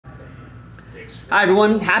Hi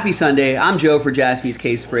everyone, happy Sunday. I'm Joe for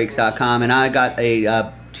JaspysCaseBreaks.com, and I got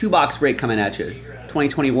a two-box break coming at you.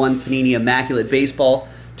 2021 Panini Immaculate Baseball.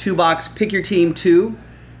 Two-box, pick your team 2.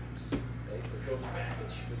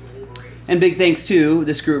 And big thanks to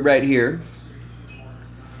this group right here.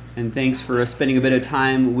 And thanks for spending a bit of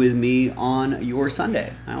time with me on your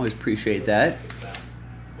Sunday. I always appreciate that.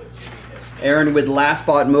 Aaron with Last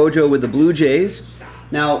Spot Mojo with the Blue Jays.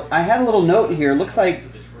 Now, I had a little note here. Looks like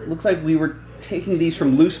we were taking these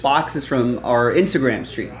from loose boxes from our Instagram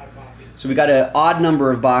stream. So we got an odd number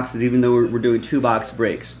of boxes, even though we're doing two-box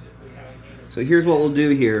breaks. So here's what we'll do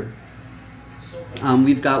here.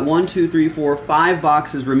 We've got 1, 2, 3, 4, 5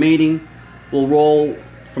 boxes remaining. We'll roll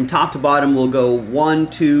from top to bottom. We'll go 1,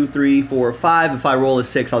 2, 3, 4, 5. If I roll a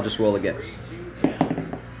 6, I'll just roll again.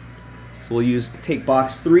 So we'll take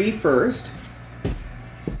box 3 first.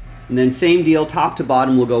 And then same deal, top to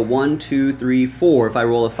bottom, we'll go 1, 2, 3, 4. If I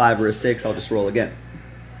roll a 5 or a 6, I'll just roll again.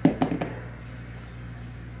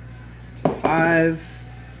 It's a 5,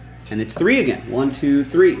 and it's 3 again. 1, 2,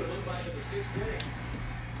 3.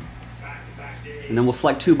 And then we'll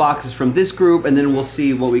select 2 boxes from this group, and then we'll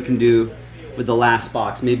see what we can do with the last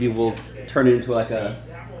box. Maybe we'll turn it into like a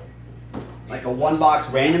 1-box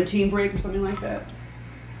random team break or something like that.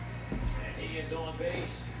 And he is on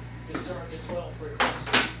base to start the 12th for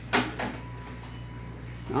Clemson.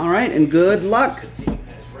 All right, and good luck. The team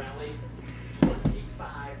has rallied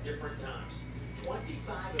 25 different times.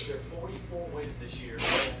 25 of their 44 wins this year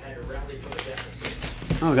have had to rally from the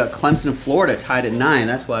deficit. Oh, we got Clemson and Florida tied at 9.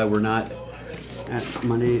 That's why we're not at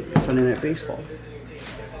Sunday Night Baseball.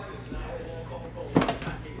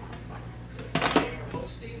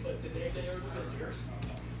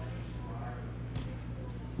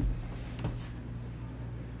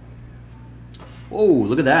 Oh,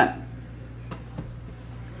 look at that.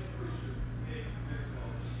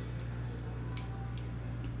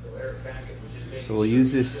 So we'll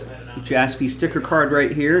use this Jaspy sticker card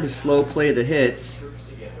right here to slow play the hits.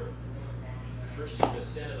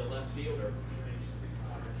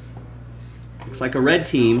 Looks like a red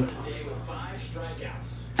team.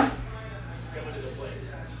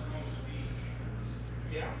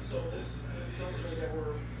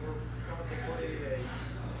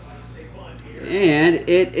 And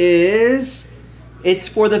it's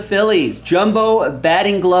for the Phillies. Jumbo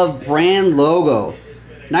batting glove brand logo.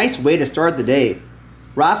 Nice way to start the day.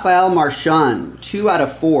 Rafael Marchand, 2 out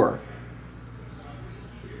of 4.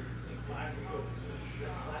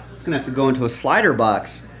 It's going to have to go into a slider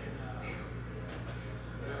box.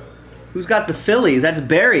 Who's got the Phillies? That's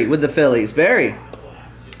Barry with the Phillies. Barry.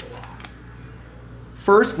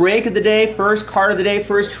 First break of the day, first card of the day,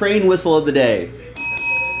 first train whistle of the day.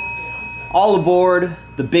 All aboard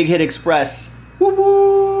the Big Hit Express. Woo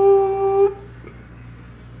woo!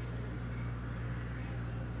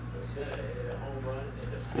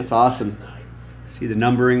 That's awesome. See the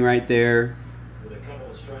numbering right there.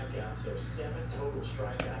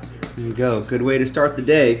 There you go. Good way to start the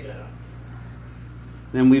day.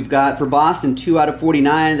 Then we've got for Boston 2 out of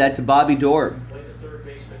 49. That's Bobby Dorr.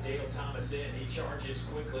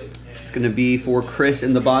 It's going to be for Chris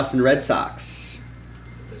and the Boston Red Sox.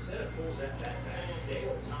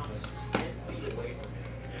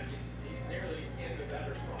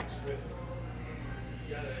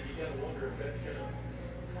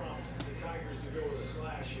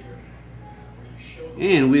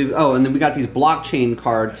 And and then we got these blockchain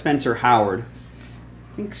cards, Spencer Howard.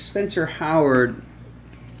 I think Spencer Howard.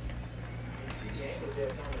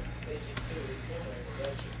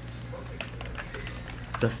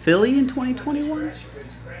 Is a Philly in 2021?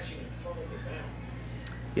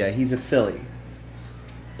 Yeah, he's a Philly.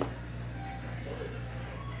 I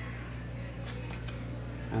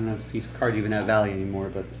don't know if these cards even have value anymore,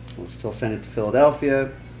 but we'll still send it to Philadelphia.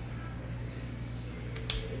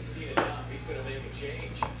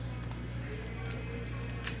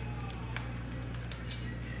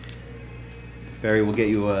 Barry will get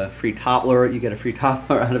you a free toppler. You get a free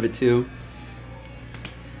toppler out of it too.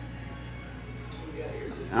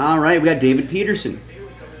 All right, we got David Peterson.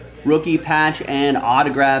 Rookie patch and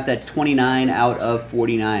autograph. That's 29 out of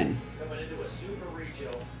 49.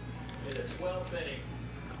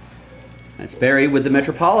 That's Barry with the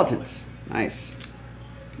Metropolitans. Nice.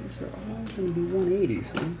 These are all going to be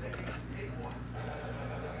 180s, huh?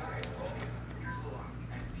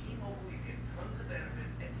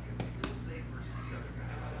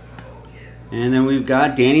 And then we've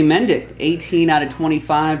got Danny Mendick, 18 out of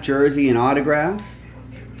 25, jersey and autograph.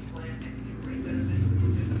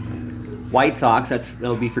 White Sox,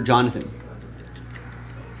 that'll be for Jonathan.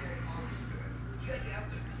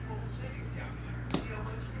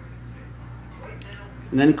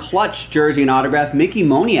 And then clutch jersey and autograph, Mickey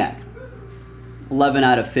Moniak. 11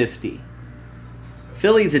 out of 50.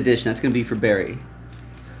 Phillies edition, that's going to be for Barry.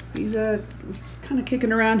 He's kind of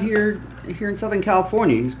kicking around here in Southern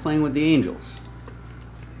California. He's playing with the Angels.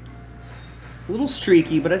 A little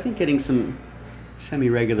streaky, but I think getting some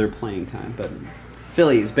semi-regular playing time. But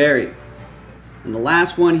Phillies, Barry. And the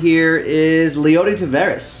last one here is Leody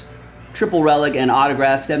Taveras. Triple relic and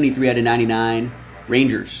autograph, 73 out of 99.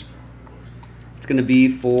 Rangers. It's going to be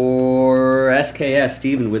for SKS,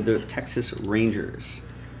 Steven, with the Texas Rangers.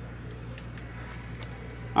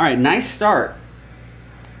 All right, nice start.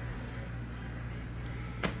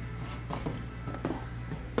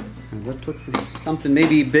 Let's look for something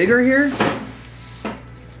maybe bigger here.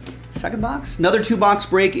 Second box. Another 2-box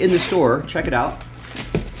break in the store. Check it out.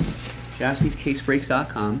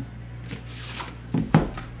 JaspysCaseBreaks.com. It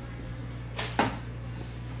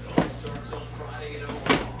all starts on Friday in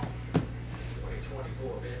Omaha.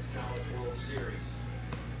 2024 Men's College World Series.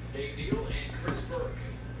 Dave Neal and Chris Burke.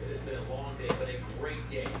 It has been a long day, but a great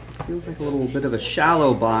day. Feels like a little bit of a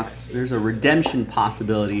shallow box. There's a redemption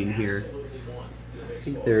possibility in here. I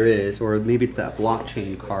think there is, or maybe it's that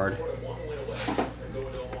blockchain card.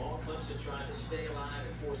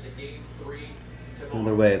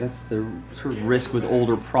 Another way, that's the sort of risk with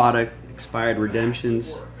older product, expired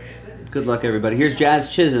redemptions. Good luck, everybody. Here's Jazz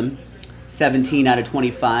Chisholm, 17 out of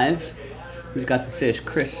 25. Who's got the fish?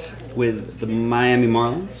 Chris with the Miami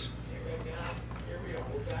Marlins.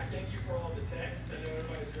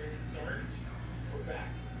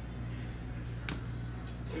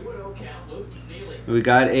 We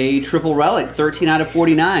got a triple relic, 13 out of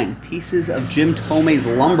 49. Pieces of Jim Thome's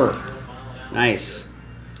lumber. Nice.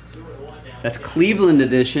 That's Cleveland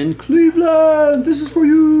edition. Cleveland, this is for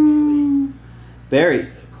you. Barry.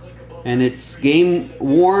 And it's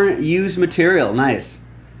game-worn, used material. Nice.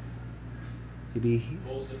 Maybe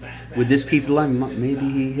with this piece of line, maybe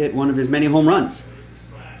he hit one of his many home runs.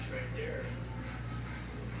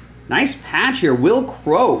 Nice patch here. Will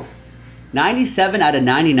Crow. 97 out of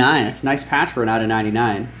 99. That's a nice patch for an out of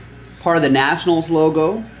 99. Part of the Nationals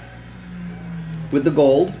logo with the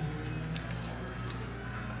gold.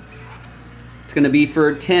 It's going to be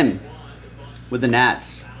for Tim with the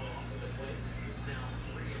Nats.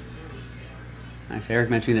 Nice. Eric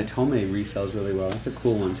mentioning that Tome resells really well. That's a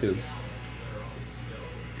cool one too.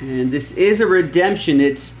 And this is a redemption.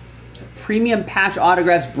 It's premium patch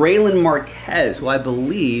autographs Braylon Marquez, who I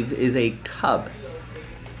believe is a Cub.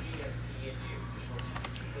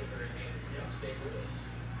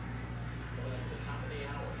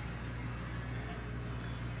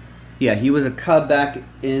 Yeah, he was a Cub back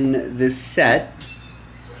in this set.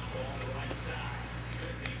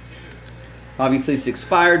 Obviously it's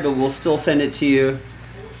expired, but we'll still send it to you.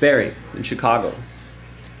 Barry in Chicago.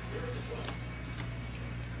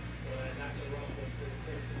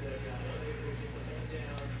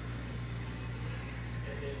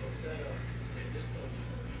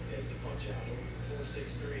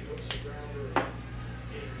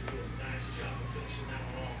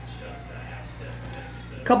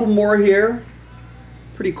 Couple more here.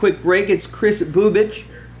 Pretty quick break. It's Chris Bubich,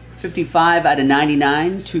 55 out of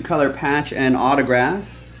 99. 2-color patch and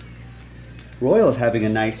autograph. Royals having a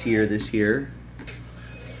nice year this year.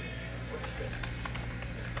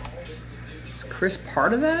 Is Chris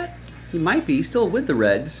part of that? He might be. He's still with the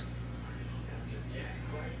Reds.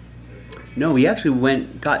 No, he actually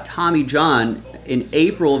got Tommy John in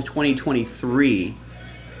April of 2023.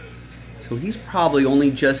 So he's probably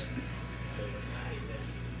only just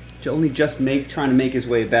trying to make his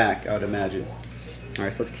way back, I would imagine. All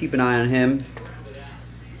right, so let's keep an eye on him.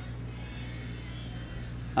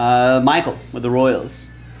 Michael with the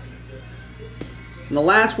Royals. And the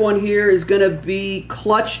last one here is going to be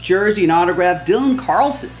clutch jersey and autograph Dylan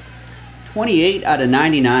Carlson, 28 out of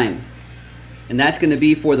 99. And that's going to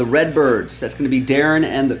be for the Redbirds. That's going to be Darren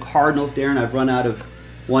and the Cardinals. Darren, I've run out of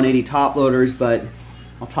 180 top loaders, but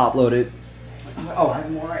I'll top load it. Oh, I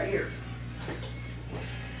have more right here.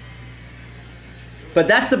 But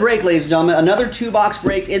that's the break, ladies and gentlemen. Another 2-box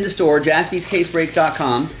break in the store,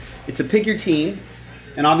 JaspysCaseBreaks.com. It's a pick your team.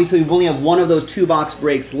 And obviously, we only have one of those 2-box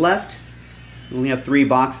breaks left. We only have 3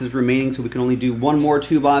 boxes remaining, so we can only do one more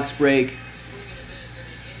 2-box break.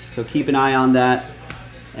 So keep an eye on that.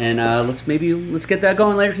 And let's get that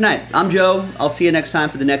going later tonight. I'm Joe. I'll see you next time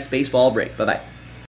for the next baseball break. Bye-bye.